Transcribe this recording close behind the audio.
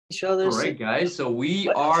each other. All right, guys. So we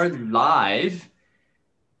are live.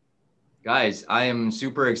 Guys, I am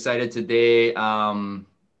super excited today to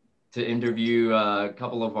interview a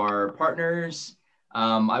couple of our partners.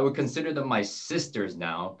 I would consider them my sisters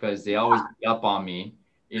now because they always be up on me.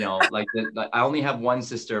 Like I only have one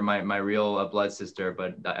sister, my real blood sister,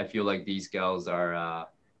 but I feel like these gals are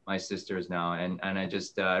my sisters now, and I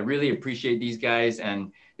just really appreciate these guys,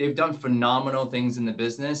 and they've done phenomenal things in the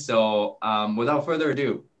business. So without further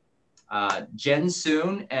ado, Jen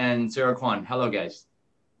Soon and Sarah Kwan. Hello, guys.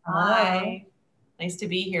 Hi. Nice to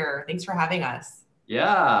be here. Thanks for having us.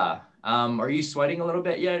 Yeah. Are you sweating a little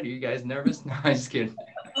bit yet? Are you guys nervous? No, I'm just kidding.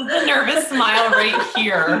 The nervous smile right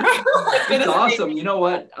here. It's awesome. You know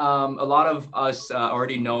what? A lot of us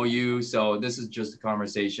already know you, so this is just a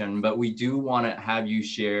conversation. But we do want to have you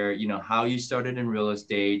share, how you started in real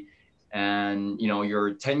estate, and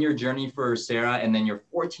your 10-year journey for Sarah, and then your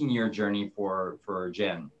 14-year journey for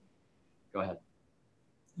Jen. Go ahead.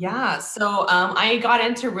 Yeah, so I got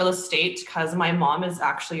into real estate because my mom is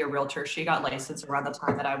actually a realtor. She got licensed around the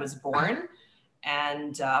time that I was born.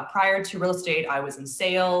 And prior to real estate, I was in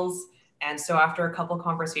sales. And so after a couple of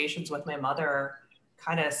conversations with my mother,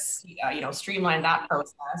 kind of, streamlined that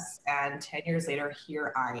process. And 10 years later,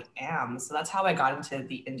 here I am. So that's how I got into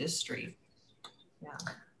the industry.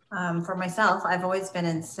 Yeah. For myself, I've always been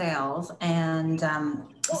in sales and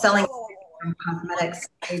selling cosmetics,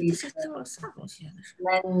 ladies,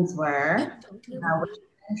 menswear, which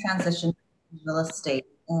then transitioned to real estate.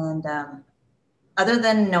 And other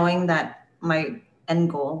than knowing that my end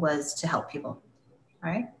goal was to help people,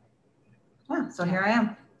 right? Yeah, so here I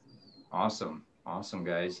am. Awesome,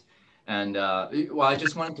 guys. And well, I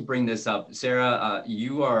just wanted to bring this up, Sarah.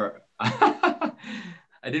 You are. I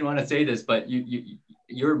didn't want to say this, but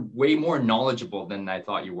you're way more knowledgeable than I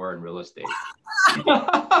thought you were in real estate.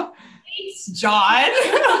 Thanks, John.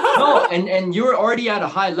 No, and you're already at a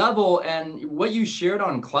high level, and what you shared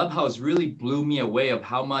on Clubhouse really blew me away of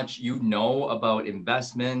how much you know about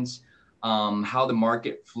investments, how the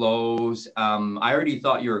market flows. I already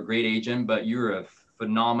thought you were a great agent, but you're a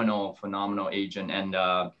phenomenal agent, and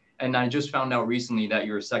I just found out recently that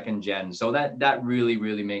you're second gen, so that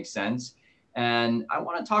really makes sense. And I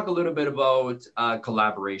want to talk a little bit about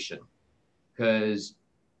collaboration, because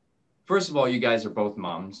first of all, you guys are both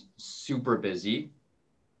moms, super busy,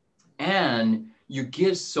 and you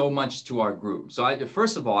give so much to our group. So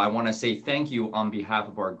first of all, I want to say thank you on behalf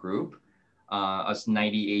of our group, us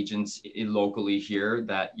 90 agents locally here,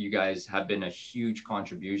 that you guys have been a huge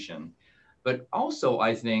contribution. But also,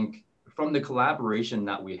 I think from the collaboration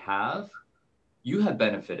that we have, you have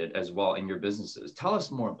benefited as well in your businesses. Tell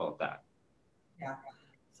us more about that. Yeah.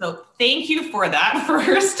 So thank you for that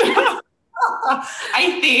first.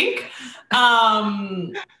 I think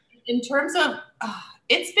in terms of,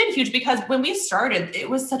 it's been huge because when we started, it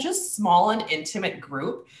was such a small and intimate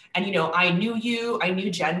group. And, I knew you, I knew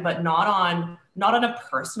Jen, but not on a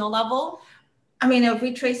personal level. I mean, if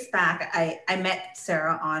we trace back, I met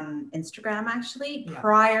Sarah on Instagram, actually,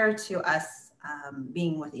 prior to us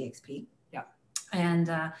being with EXP. Yeah. And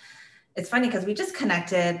it's funny because we just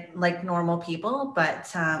connected like normal people,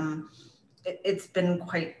 but it's been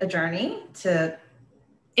quite a journey to.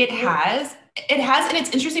 It has, and it's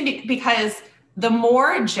interesting because the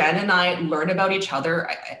more Jen and I learn about each other,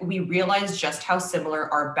 we realize just how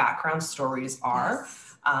similar our background stories are.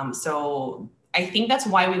 Yes. So I think that's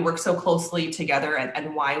why we work so closely together,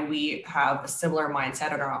 and why we have a similar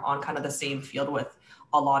mindset and are on kind of the same field with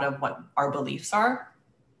a lot of what our beliefs are.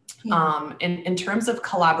 Yeah. In terms of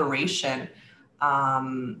collaboration,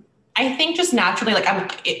 I think just naturally, like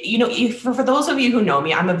for those of you who know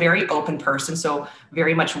me, I'm a very open person. So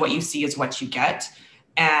very much what you see is what you get.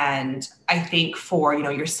 And I think for,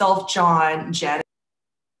 yourself, John, Jen.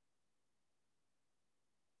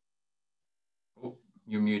 Oh,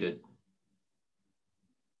 you're muted.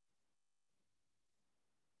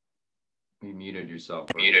 You muted yourself.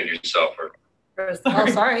 Oh,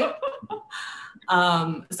 sorry.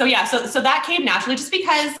 So that came naturally just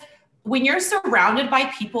because when you're surrounded by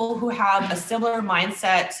people who have a similar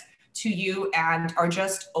mindset to you and are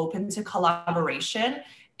just open to collaboration,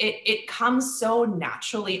 it comes so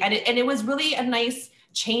naturally. And it was really a nice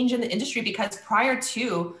change in the industry because prior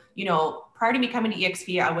to me coming to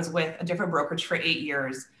EXP, I was with a different brokerage for 8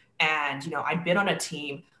 years, and, I'd been on a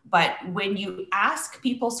team. But when you ask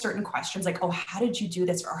people certain questions like, oh, how did you do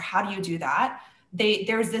this? Or how do you do that?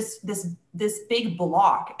 There's this big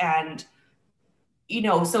block. And,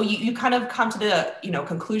 so you kind of come to the,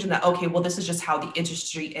 conclusion that, okay, well, this is just how the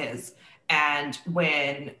industry is. And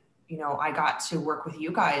when, I got to work with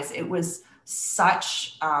you guys, it was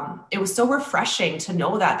it was so refreshing to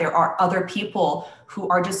know that there are other people who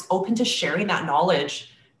are just open to sharing that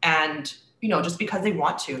knowledge, and, you know, just because they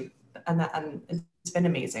want to, and it's been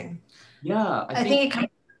amazing. Yeah, I think it comes,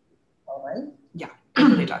 right? Yeah, it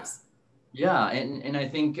really does. Yeah, and I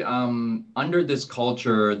think under this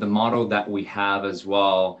culture, the model that we have as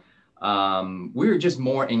well, we're just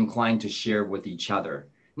more inclined to share with each other.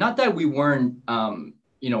 Not that we weren't,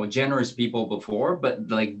 you know, generous people before, but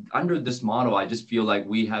like under this model, I just feel like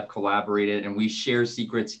we have collaborated and we share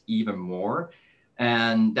secrets even more.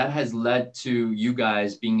 And that has led to you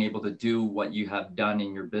guys being able to do what you have done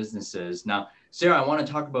in your businesses. Now, Sarah, I want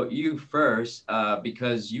to talk about you first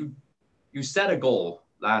because you set a goal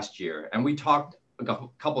last year, and we talked a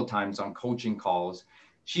couple times on coaching calls.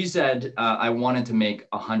 She said, I wanted to make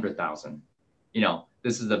 100,000. You know,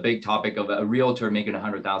 this is a big topic of a realtor making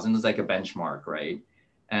 100,000 is like a benchmark, right?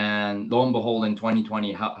 And lo and behold, in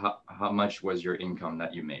 2020, how much was your income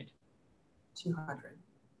that you made? 200.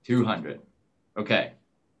 200. Okay.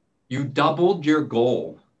 You doubled your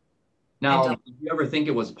goal. Now, did you ever think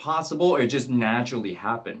it was possible, or it just naturally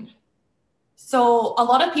happened? So a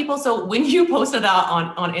lot of people, so when you posted that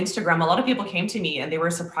on Instagram, a lot of people came to me and they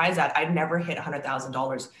were surprised that I'd never hit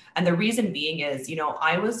 $100,000. And the reason being is, you know,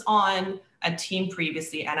 I was on a team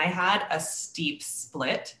previously and I had a steep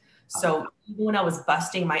split. So even when I was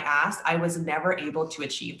busting my ass, I was never able to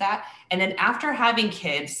achieve that. And then after having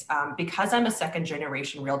kids, because I'm a second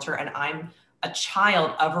generation realtor and I'm a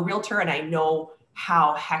child of a realtor, and I know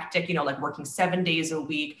how hectic, you know, like working 7 days a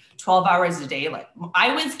week, 12 hours a day. Like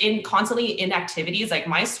I was constantly in activities. Like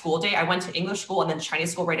my school day, I went to English school and then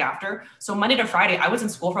Chinese school right after. So Monday to Friday, I was in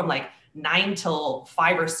school from like 9 till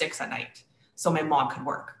 5 or 6 at night. So my mom could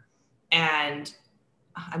work. And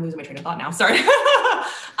I'm losing my train of thought now. Sorry.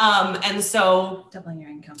 And so doubling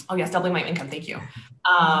your income. Oh yes, doubling my income. Thank you.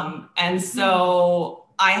 And so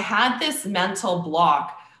I had this mental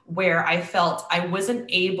block where I felt I wasn't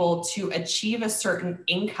able to achieve a certain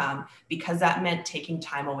income because that meant taking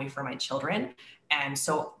time away from my children. And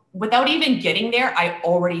so without even getting there, I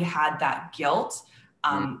already had that guilt that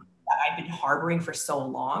I've been harboring for so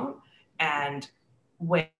long. And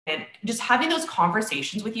when just having those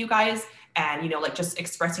conversations with you guys and, you know, like just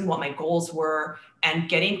expressing what my goals were and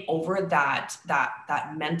getting over that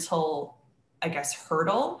mental, I guess,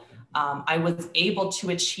 hurdle, I was able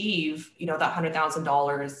to achieve, you know, that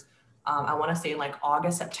 $100,000. I want to say in like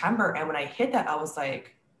August, September. And when I hit that, I was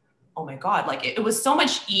like, oh my God, like it was so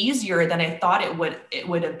much easier than I thought it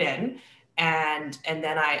would have been. And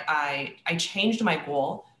then I changed my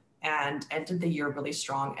goal and ended the year really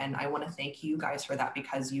strong. And I want to thank you guys for that,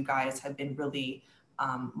 because you guys have been really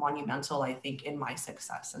monumental, I think, in my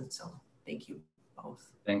success. And so thank you both.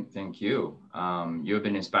 Thank you. You have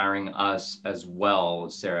been inspiring us as well,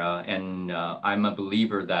 Sarah. And I'm a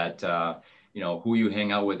believer that, you know, who you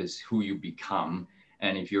hang out with is who you become.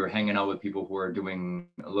 And if you're hanging out with people who are doing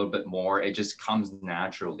a little bit more, it just comes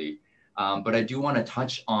naturally. But I do want to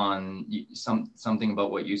touch on something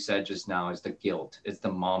about what you said just now is the guilt. It's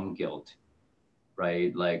the mom guilt,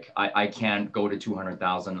 right? Like I can't go to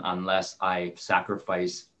 200,000 unless I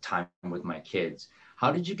sacrifice time with my kids.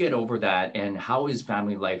 How did you get over that? And how is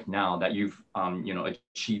family life now that you've, you know,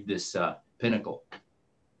 achieved this pinnacle?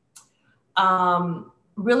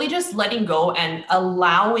 Really just letting go and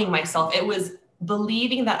allowing myself. It was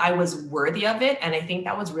believing that I was worthy of it. And I think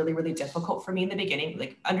that was really, really difficult for me in the beginning,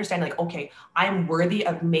 like understanding like, okay, I'm worthy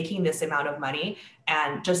of making this amount of money,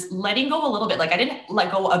 and just letting go a little bit. Like I didn't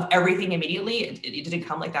let go of everything immediately. It didn't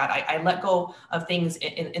come like that. I let go of things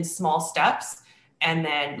in small steps. And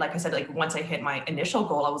then, like I said, like once I hit my initial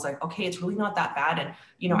goal, I was like, okay, it's really not that bad. And,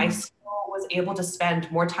 you know, I still was able to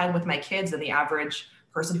spend more time with my kids than the average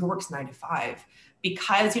person who works 9 to 5,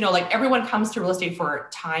 because, you know, like everyone comes to real estate for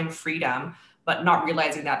time freedom, but not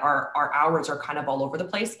realizing that our hours are kind of all over the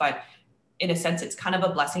place. But in a sense, it's kind of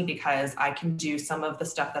a blessing because I can do some of the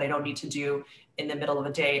stuff that I don't need to do in the middle of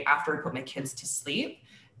a day after I put my kids to sleep.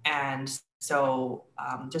 And so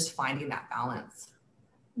just finding that balance.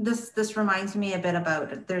 This reminds me a bit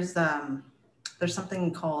about, there's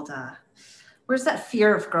something called, where's that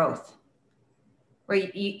fear of growth? Where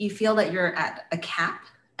you feel that you're at a cap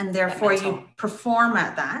and therefore you perform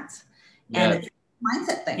at that. And it's a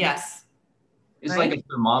mindset thing. Yes. It's right? Like a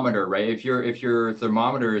thermometer, right? If your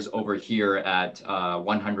thermometer is over here at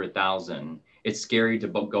 100,000, it's scary to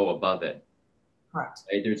go above it. Correct.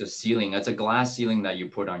 Right? There's a ceiling. That's a glass ceiling that you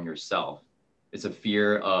put on yourself. It's a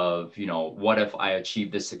fear of, you know, what if I achieve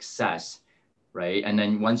this success, right? And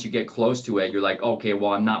then once you get close to it, you're like, okay,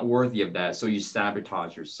 well, I'm not worthy of that. So you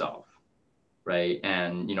sabotage yourself. right?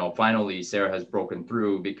 And, you know, finally Sarah has broken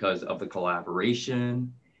through because of the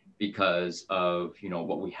collaboration, because of, you know,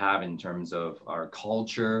 what we have in terms of our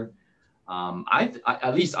culture. I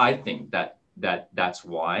at least I think that's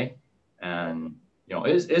why. And, you know,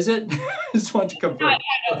 is it? Just want to confirm.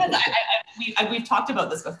 We've talked about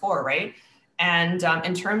this before, right? And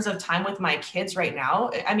in terms of time with my kids right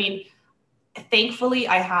now, I mean, thankfully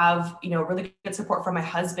I have, you know, really good support from my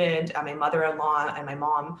husband, my mother-in-law, and my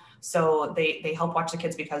mom. So they help watch the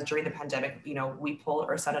kids because during the pandemic, you know, we pulled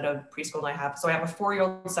our son out of preschool, and I have a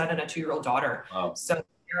 4-year-old son and a 2-year-old daughter. Wow. So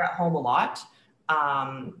they're at home a lot.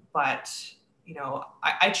 But you know,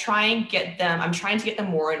 I'm trying to get them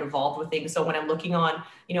more involved with things. So when I'm looking on,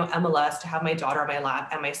 you know, MLS, to have my daughter on my lap,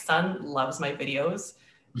 and my son loves my videos.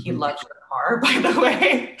 He loves your car, by the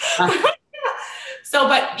way. So,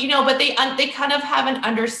 but you know, but they kind of have an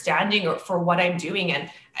understanding for what I'm doing, and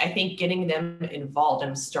I think getting them involved,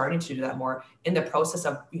 and starting to do that more in the process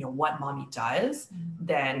of, you know, what mommy does,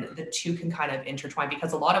 then the two can kind of intertwine,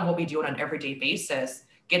 because a lot of what we do on an everyday basis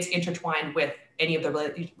gets intertwined with any of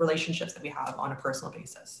the relationships that we have on a personal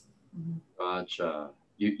basis. Gotcha.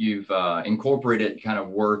 You've incorporated kind of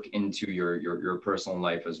work into your personal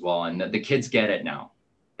life as well, and the kids get it now.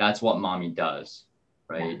 That's what mommy does,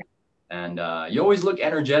 right? Yeah. And you always look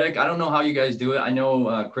energetic. I don't know how you guys do it. I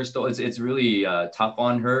know Crystal, it's really tough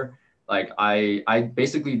on her. Like I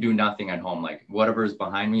basically do nothing at home. Like whatever is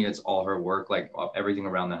behind me, it's all her work, like everything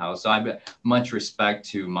around the house. So I have much respect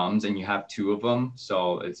to moms, and you have 2 of them.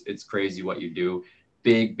 So it's crazy what you do.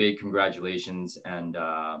 Big congratulations. And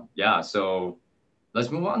yeah, so let's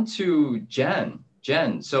move on to Jen.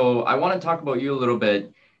 Jen, so I want to talk about you a little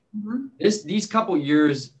bit. These couple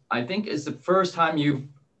years, I think, is the first time you've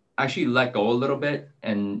actually let go a little bit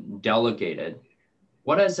and delegated.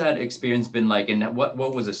 What has that experience been like, and what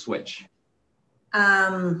was a switch?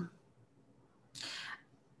 I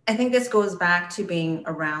think this goes back to being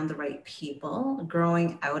around the right people,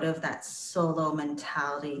 growing out of that solo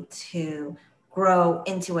mentality to grow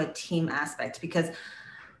into a team aspect, because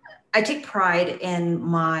I take pride in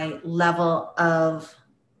my level of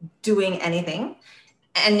doing anything.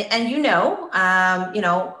 And you know,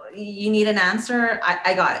 you need an answer,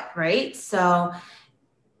 I got it, right? So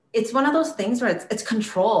it's one of those things where it's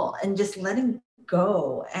control and just letting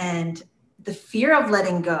go, and the fear of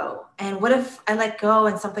letting go. And what if I let go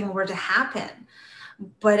and something were to happen?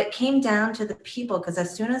 But it came down to the people, because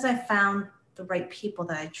as soon as I found the right people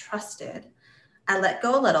that I trusted, I let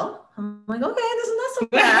go a little. I'm like, okay, this is not so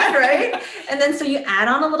bad, right? And then so you add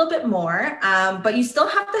on a little bit more, but you still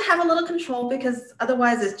have to have a little control, because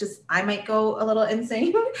otherwise it's just, I might go a little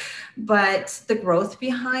insane. But the growth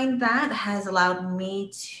behind that has allowed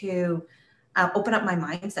me to open up my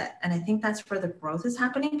mindset. And I think that's where the growth is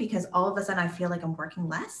happening, because all of a sudden I feel like I'm working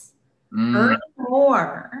less, earning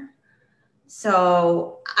more.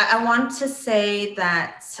 So I want to say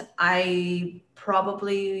that I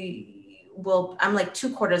probably I'm like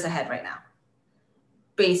 2 quarters ahead right now,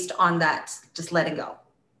 based on that, just letting go.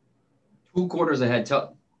 2 quarters ahead.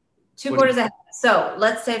 2 quarters ahead. So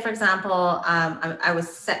let's say, for example, I was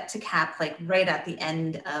set to cap like right at the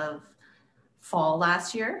end of fall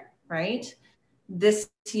last year, right? This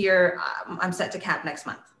year, I'm set to cap next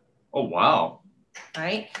month. Oh, wow.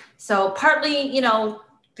 Right. So partly, you know,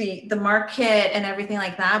 the market and everything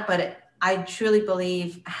like that, but I truly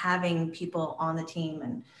believe having people on the team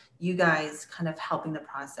and you guys kind of helping the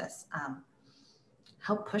process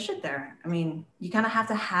help push it there. I mean, you kind of have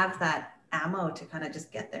to have that ammo to kind of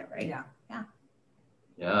just get there, right?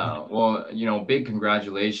 Yeah. Well, you know, big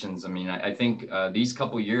congratulations. I mean, I think these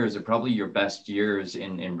couple years are probably your best years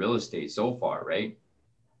in real estate so far, right?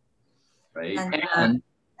 Right. And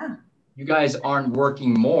you guys aren't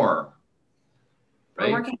working more,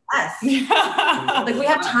 right? We're working less. Like we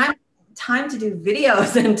have time to do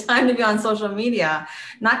videos and time to be on social media.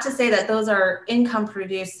 Not to say that those are income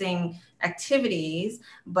producing activities,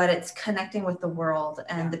 but it's connecting with the world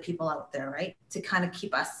and the people out there, right? To kind of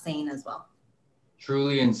keep us sane as well.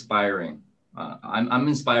 Truly inspiring. I'm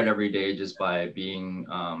inspired every day just by being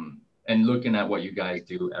and looking at what you guys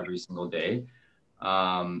do every single day.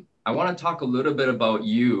 I want to talk a little bit about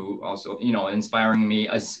you also, you know,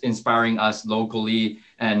 inspiring us locally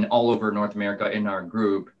and all over North America in our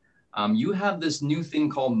group. You have this new thing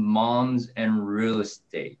called Moms and Real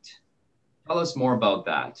Estate. Tell us more about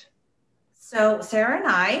that. So Sarah and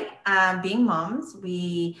I, being moms,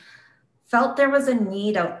 we felt there was a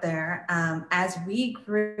need out there. As we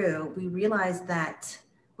grew, we realized that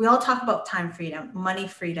we all talk about time freedom, money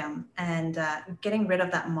freedom, and getting rid of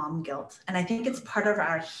that mom guilt. And I think it's part of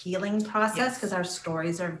our healing process because our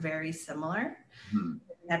stories are very similar.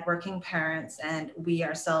 had working parents, and we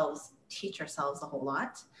ourselves teach ourselves a whole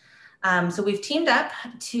lot. So we've teamed up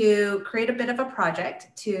to create a bit of a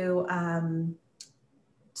project to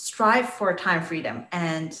strive for time freedom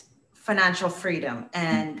and financial freedom,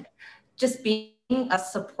 and just being a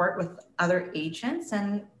support with other agents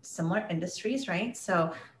and similar industries, right?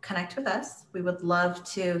 So connect with us. We would love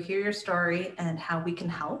to hear your story and how we can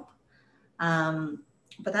help.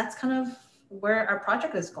 But that's kind of where our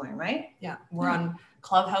project is going, right? Yeah, we're on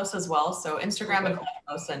Clubhouse as well. So Instagram and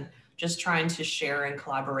Clubhouse, and just trying to share and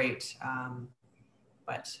collaborate.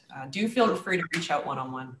 But do feel free to reach out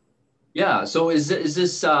one-on-one. Yeah. So is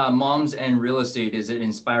this Moms and Real Estate? Is it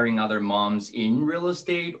inspiring other moms in real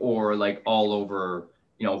estate, or like all over,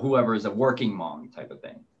 whoever is a working mom type of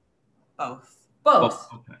thing? Both. Both.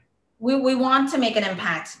 Okay. We want to make an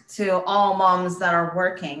impact to all moms that are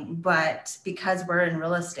working, but because we're in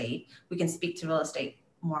real estate, we can speak to real estate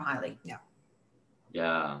more highly. Yeah.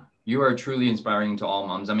 Yeah. You are truly inspiring to all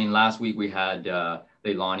moms. I mean, last week we had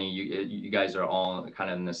Leilani. You guys are all kind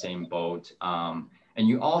of in the same boat. And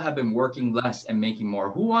you all have been working less and making more.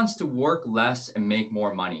 Who wants to work less and make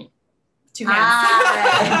more money? Two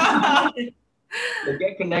hands. So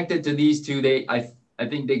get connected to these two. I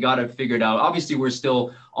think they got it figured out. Obviously, we're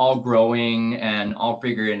still all growing and all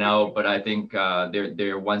figuring out, but I think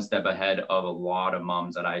they're one step ahead of a lot of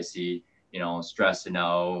moms that I see, stressing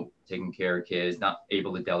out, taking care of kids, not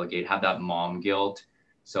able to delegate, have that mom guilt.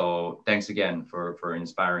 So thanks again for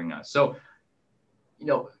inspiring us. So,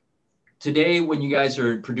 today, when you guys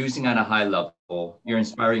are producing at a high level, you're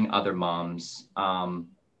inspiring other moms.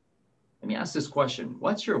 Let me ask this question.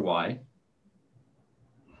 What's your why?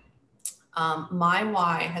 My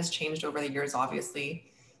why has changed over the years,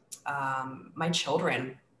 obviously. My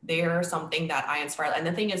children, they are something that I inspire. And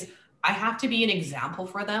the thing is, I have to be an example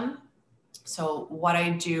for them. So what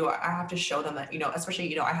I do, I have to show them that,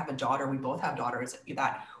 especially, I have a daughter, we both have daughters,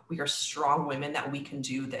 that we are strong women, that we can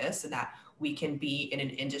do this, and that we can be in an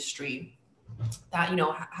industry that,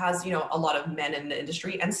 has, a lot of men in the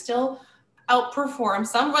industry and still outperform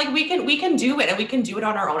some. Like we can do it, and we can do it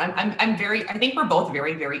on our own. I think we're both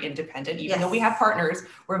very, very independent. Even though we have partners,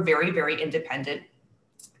 we're very, very independent.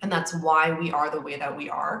 And that's why we are the way that we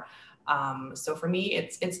are. So for me,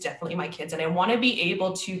 it's definitely my kids, and I want to be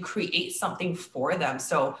able to create something for them.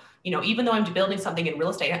 So, even though I'm building something in real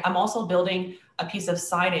estate, I'm also building a piece of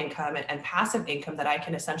side income and passive income that I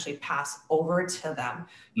can essentially pass over to them.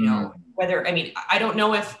 I don't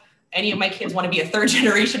know if any of my kids want to be a third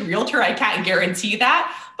generation realtor. I can't guarantee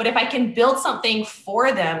that, but if I can build something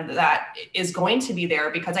for them that is going to be there,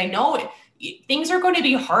 because I know things are going to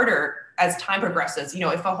be harder as time progresses.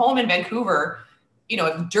 If a home in Vancouver,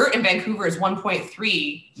 if dirt in Vancouver is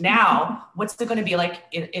 1.3 now, what's it going to be like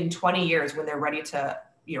in 20 years when they're ready to,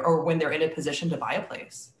 or when they're in a position to buy a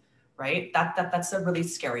place, right? That's a really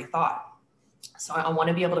scary thought. So I want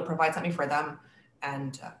to be able to provide something for them.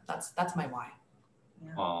 And that's my why.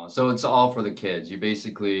 Yeah. Oh, so it's all for the kids. You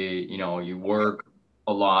basically, you work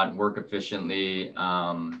a lot, work efficiently.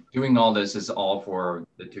 Doing all this is all for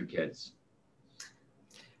the two kids.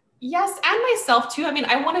 Yes, and myself too.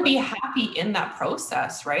 I want to be happy in that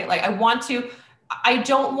process, right? Like I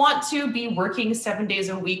don't want to be working 7 days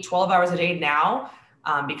a week, 12 hours a day now,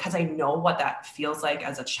 because I know what that feels like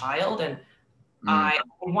as a child. And I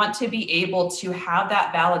want to be able to have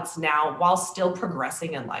that balance now while still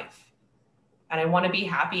progressing in life. And I want to be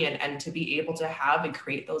happy and to be able to have and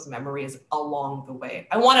create those memories along the way.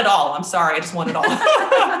 I want it all. I'm sorry. I just want it all.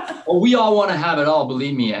 Well, we all want to have it all,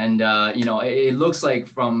 believe me. And, it looks like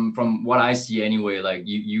from what I see anyway, like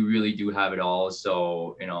you really do have it all.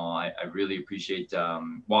 So, I really appreciate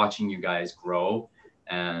watching you guys grow.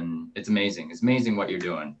 And it's amazing. It's amazing what you're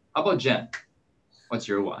doing. How about Jen? What's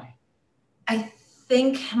your why? I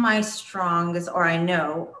think my strongest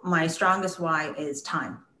why is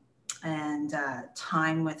time. And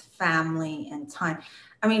time with family and time.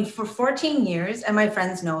 For 14 years, and my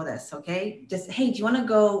friends know this, okay? Just, hey, do you want to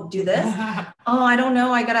go do this? Oh, I don't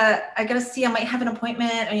know. I gotta see, I might have an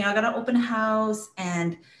appointment, and I got an open house,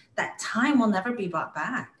 and that time will never be bought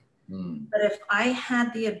back. But if I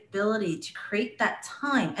had the ability to create that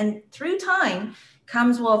time, and through time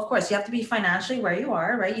comes, well, of course, you have to be financially where you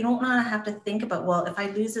are, right? You don't want to have to think about, well, if I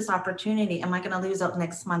lose this opportunity, am I going to lose out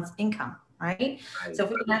next month's income? Right? So if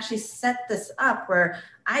we can actually set this up where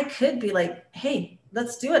I could be like, hey,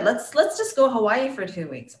 let's do it. Let's just go Hawaii for 2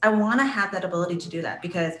 weeks. I want to have that ability to do that,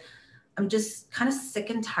 because I'm just kind of sick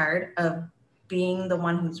and tired of being the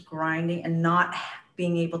one who's grinding and not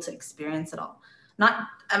being able to experience it all.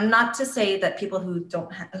 I'm not to say that people who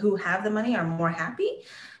who have the money are more happy,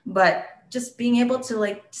 but just being able to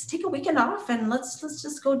like just take a weekend off and let's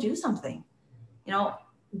just go do something, you know,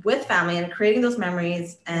 with family and creating those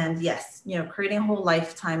memories. And yes, you know, creating a whole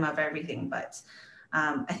lifetime of everything. But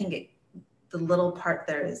I think the little part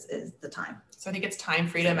there is the time. So I think it's time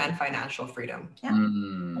freedom and financial freedom.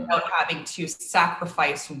 Yeah. Without having to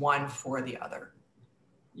sacrifice one for the other.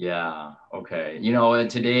 Yeah. Okay. You know,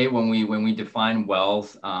 today when we define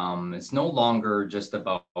wealth, it's no longer just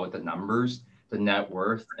about the numbers, the net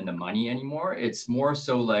worth, and the money anymore. It's more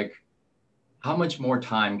so like, how much more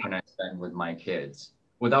time can I spend with my kids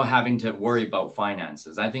without having to worry about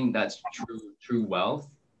finances? I think that's true wealth,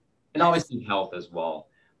 and obviously health as well.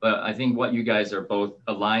 But I think what you guys are both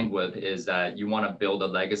aligned with is that you want to build a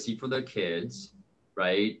legacy for the kids,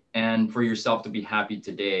 right? And for yourself to be happy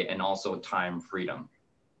today, and also time freedom.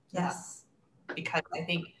 Yes. Because I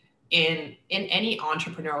think in any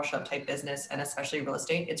entrepreneurship type business, and especially real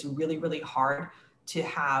estate, it's really, really hard to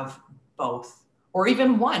have both, or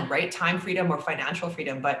even one, right? Time freedom or financial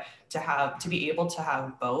freedom, but to be able to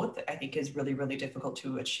have both, I think is really, really difficult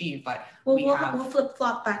to achieve. But we'll flip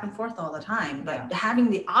flop back and forth all the time, but having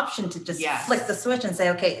the option to just flick the switch and say,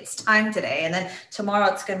 okay, it's time today, and then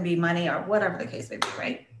tomorrow it's going to be money, or whatever the case may be,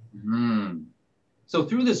 right? So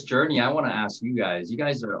through this journey, I want to ask you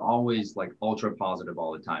guys are always like ultra positive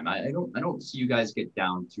all the time. I don't see you guys get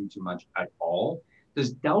down too much at all.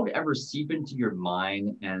 Does doubt ever seep into your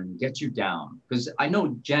mind and get you down? Because I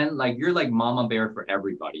know, Jen, like you're like mama bear for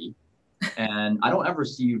everybody, and I don't ever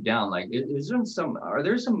see you down. Like, are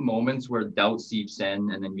there some moments where doubt seeps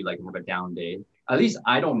in and then you like have a down day? At least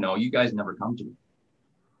I don't know. You guys never come to me.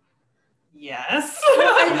 Yes.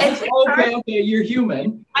 Okay, you're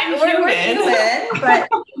human. I'm human. But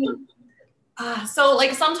so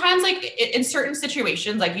like sometimes like in certain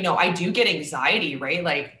situations, like, you know, I do get anxiety, right?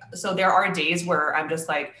 Like, so there are days where I'm just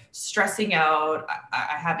like stressing out.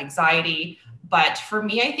 I have anxiety. But for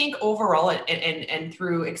me, I think overall and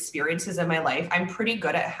through experiences in my life, I'm pretty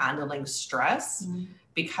good at handling stress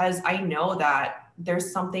because I know that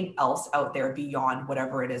there's something else out there beyond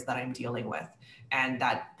whatever it is that I'm dealing with, and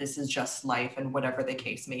that this is just life and whatever the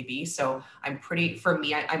case may be. So I'm pretty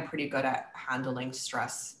good at handling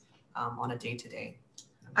stress on a day-to-day.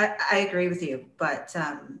 I agree with you, but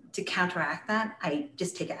to counteract that, I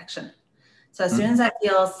just take action. So as soon as I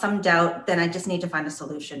feel some doubt, then I just need to find a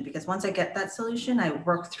solution, because once I get that solution, I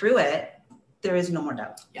work through it, there is no more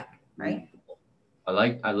doubt. Yeah. Right.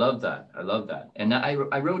 I love that. And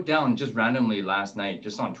I wrote down just randomly last night,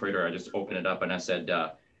 just on Twitter, I just opened it up and I said,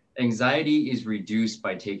 anxiety is reduced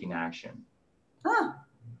by taking action.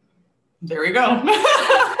 There we go.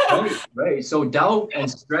 Right. So doubt and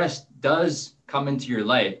stress does come into your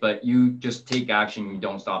life, but you just take action. You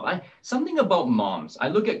don't stop. Something about moms. I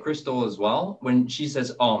look at Crystal as well when she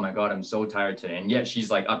says, "Oh my God, I'm so tired today," and yet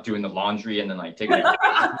she's like up doing the laundry and then like taking it.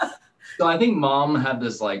 So I think mom have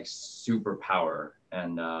this like superpower,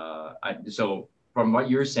 and so from what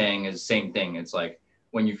you're saying is same thing. It's like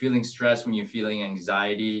when you're feeling stressed, when you're feeling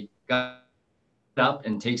anxiety, get up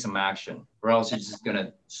and take some action, or else you're just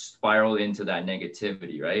gonna spiral into that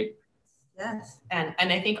negativity, right? Yes. And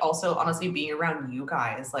I think also, honestly, being around you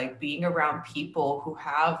guys, like being around people who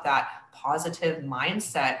have that positive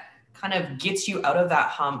mindset kind of gets you out of that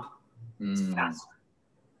hump faster.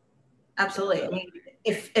 Absolutely. I mean,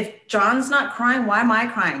 if John's not crying, why am I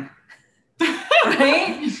crying?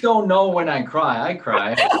 Right? You just don't know when I cry. I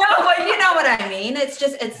cry. No, but you know what I mean. It's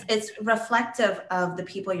just it's reflective of the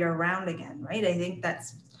people you're around again, right? I think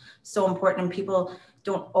that's so important, and people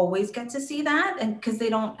don't always get to see that, and because they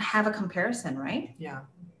don't have a comparison, right? Yeah.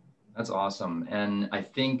 That's awesome. And I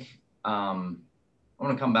think I want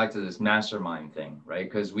to come back to this mastermind thing, right?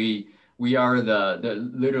 Because we are the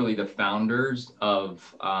literally the founders of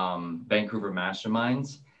Vancouver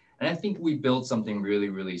Masterminds. And I think we built something really,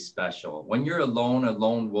 really special. When you're alone, a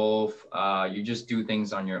lone wolf, you just do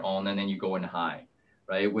things on your own and then you go and hide,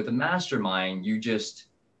 right? With a mastermind, you just,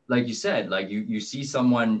 like you said, like you see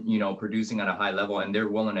someone, you know, producing at a high level and they're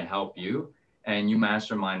willing to help you and you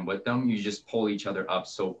mastermind with them, you just pull each other up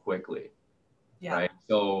so quickly. Yeah. Right.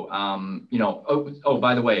 So, you know,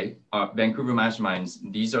 by the way, Vancouver Masterminds,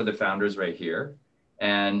 these are the founders right here.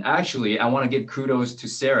 And actually, I want to give kudos to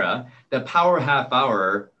Sarah. The Power Half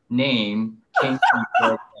Hour name came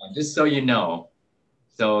from just so you know.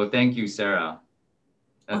 So thank you, Sarah.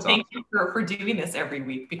 That's thank awesome. You for doing this every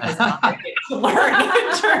week, because now I get to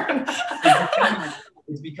learn.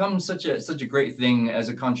 It's become such a great thing as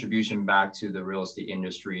a contribution back to the real estate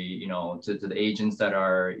industry, you know, to the agents that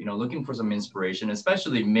are, you know, looking for some inspiration,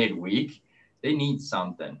 especially midweek. They need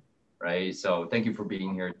something, right? So thank you for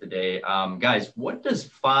being here today. Guys, what does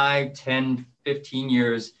 5, 10, 15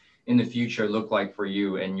 years in the future look like for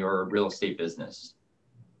you and your real estate business?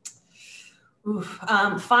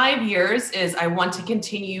 5 years is I want to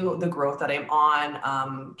continue the growth that I'm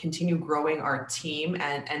on, continue growing our team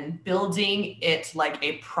and building it like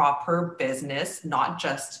a proper business, not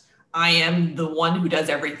just I am the one who does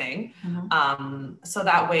everything. So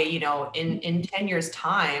that way, you know, in 10 years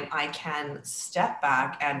time, I can step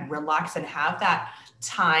back and relax and have that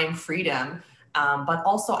time freedom. But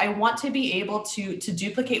also I want to be able to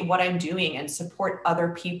duplicate what I'm doing and support other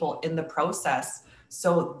people in the process,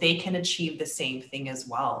 so they can achieve the same thing as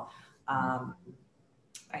well.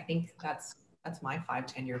 I think that's my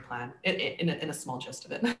 5-10 year plan in a small gist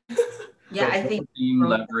of it. Yeah, So I think team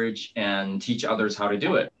leverage and teach others how to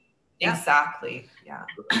do it. Exactly. Yeah.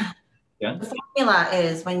 The formula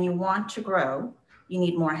is when you want to grow, you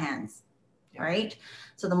need more hands, right?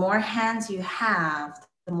 So the more hands you have,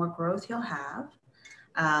 the more growth you'll have.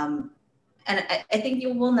 And I think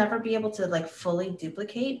you will never be able to like fully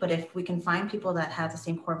duplicate, but if we can find people that have the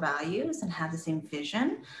same core values and have the same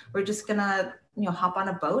vision, we're just gonna, you know, hop on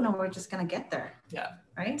a boat and we're just gonna get there. Yeah.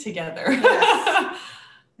 Right? Together. Yes.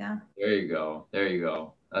 Yeah. There you go. There you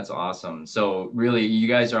go. That's awesome. So really you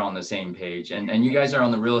guys are on the same page, and you guys are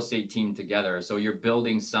on the real estate team together. So you're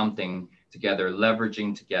building something together,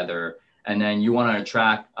 leveraging together. And then you want to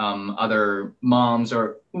attract other moms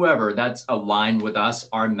or whoever that's aligned with us,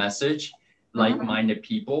 our message, like-minded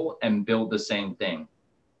people, and build the same thing.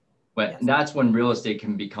 But that's when real estate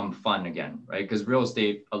can become fun again, right? Because real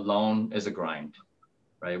estate alone is a grind,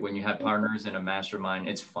 right? When you have partners in a mastermind,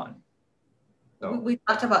 it's fun. So we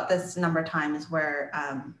talked about this a number of times where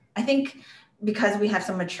I think because we have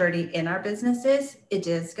some maturity in our businesses, it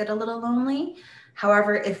does get a little lonely.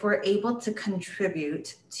 However, if we're able to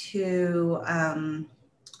contribute to, I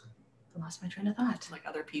lost my train of thought. Like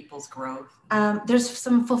other people's growth. There's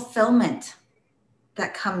some fulfillment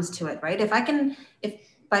that comes to it, right? If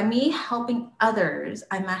by me helping others,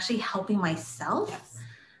 I'm actually helping myself. Yes.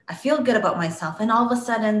 I feel good about myself. And all of a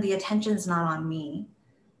sudden the attention's not on me.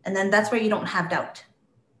 And then that's where you don't have doubt,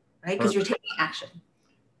 right? Because you're taking action.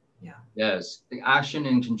 Yeah. Yes, the action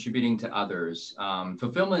and contributing to others.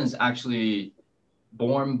 Fulfillment is actually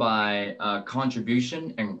born by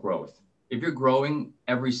contribution and growth. If you're growing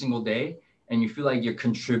every single day and you feel like you're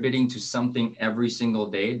contributing to something every single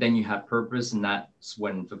day, then you have purpose, and that's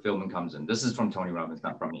when fulfillment comes in. This is from Tony Robbins,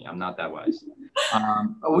 not from me. I'm not that wise.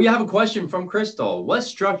 We have a question from Crystal. What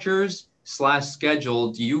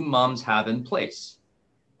structures/schedule do you moms have in place?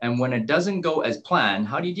 And when it doesn't go as planned,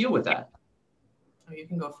 how do you deal with that? Oh, you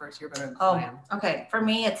can go first. You're better than I am. Okay. For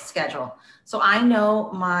me, it's schedule. So I know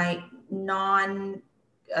my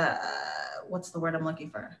what's the word I'm looking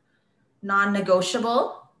for?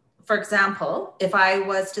 Non-negotiable. For example, if I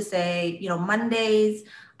was to say, you know, Mondays,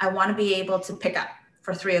 I want to be able to pick up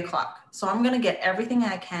for 3 o'clock. So I'm going to get everything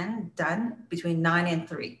I can done between 9 and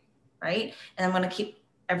 3, right? And I'm going to keep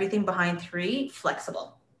everything behind 3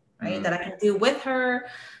 flexible, right? That I can do with her.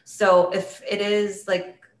 So if it is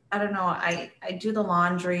like, I don't know, I do the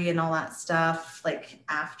laundry and all that stuff like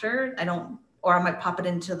after, or I might pop it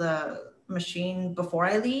into the machine before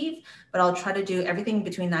I leave, but I'll try to do everything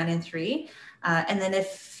between 9 and 3. And then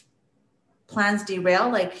if plans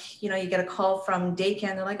derail, like, you know, you get a call from daycare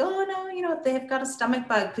and they're like, oh no, you know, they've got a stomach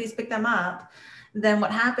bug, please pick them up. Then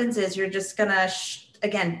what happens is you're just gonna,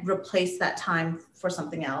 again, replace that time for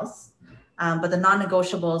something else. But the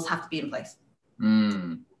non-negotiables have to be in place.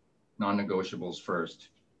 Non-negotiables first.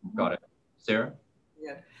 Got it. Sarah?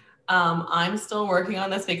 Yeah. I'm still working on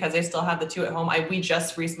this because I still have the 2 at home. We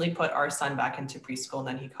just recently put our son back into preschool, and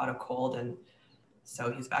then he caught a cold, and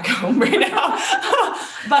so he's back home right now.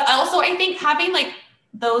 But also I think having like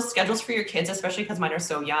those schedules for your kids, especially because mine are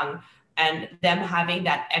so young, and them having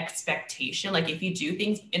that expectation, like if you do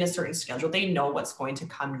things in a certain schedule, they know what's going to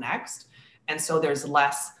come next. And so there's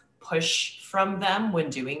less push from them when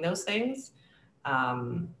doing those things.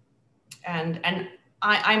 And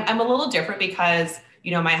I'm a little different because,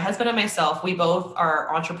 you know, my husband and myself, we both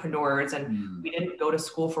are entrepreneurs, and we didn't go to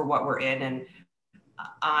school for what we're in. And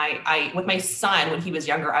I with my son, when he was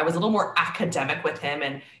younger, I was a little more academic with him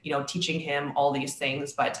and, you know, teaching him all these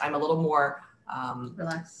things, but I'm a little more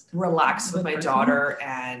relaxed with my daughter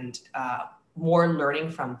and more learning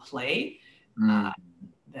from play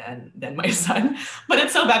than my son. But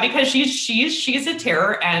it's so bad because she's a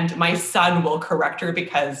terror, and my son will correct her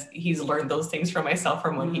because he's learned those things from myself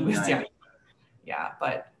from when he was young. Yeah,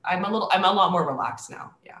 but I'm a lot more relaxed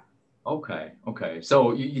now. Yeah. Okay.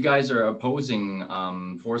 So you guys are opposing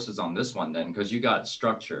forces on this one then, because you got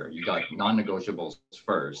structure, you got non-negotiables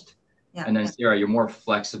first, and then Sarah, you're more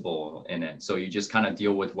flexible in it. So you just kind of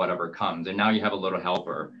deal with whatever comes, and now you have a little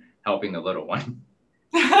helper. helping the little one.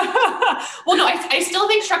 Well, no, I still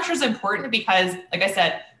think structure is important because, like I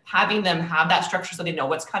said, having them have that structure so they know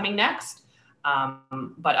what's coming next.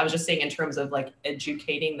 But I was just saying in terms of like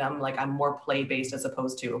educating them, like I'm more play-based as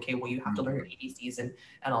opposed to, okay, well, you have to learn your ABCs and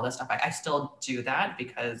all this stuff. I still do that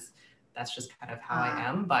because that's just kind of how I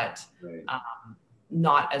am, but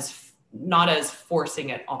not as forcing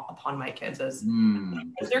it upon my kids as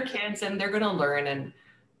they're kids and they're going to learn, and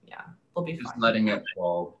yeah, they'll be just fine. letting it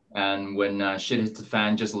flow. And when shit hits the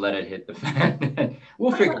fan, just let it hit the fan.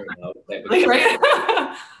 We'll figure it out.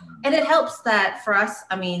 Right? And it helps that for us,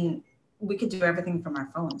 I mean, we could do everything from our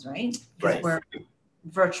phones, right? Because we're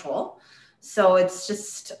virtual. So it's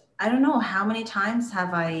just, I don't know how many times have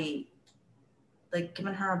I like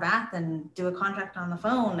given her a bath and do a contract on the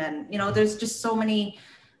phone. And, you know, there's just so many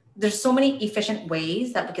efficient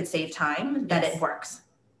ways that we could save time that it works.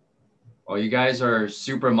 Well, you guys are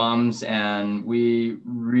super moms, and we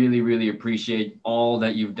really, really appreciate all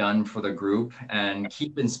that you've done for the group, and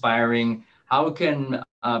keep inspiring. How can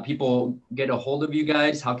people get a hold of you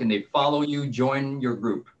guys? How can they follow you, join your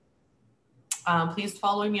group? Please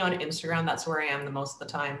follow me on Instagram. That's where I am the most of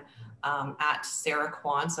the time, at Sarah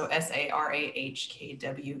Kwan. So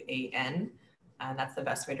SARAHKWAN. And that's the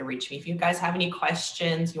best way to reach me. If you guys have any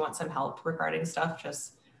questions, you want some help regarding stuff,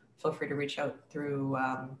 just feel free to reach out through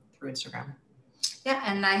Instagram. Yeah,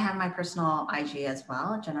 and I have my personal IG as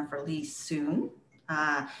well, Jennifer Lee Soon.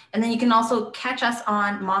 And then you can also catch us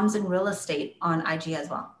on Moms in Real Estate on IG as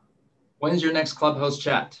well. When's your next Clubhouse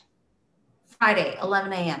chat? Friday,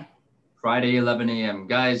 11 a.m. Friday, 11 a.m.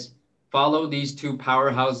 Guys, follow these two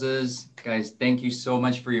powerhouses. Guys, thank you so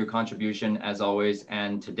much for your contribution as always.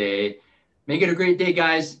 And today, make it a great day,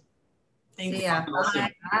 guys. Thanks. See ya.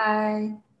 Bye. Bye.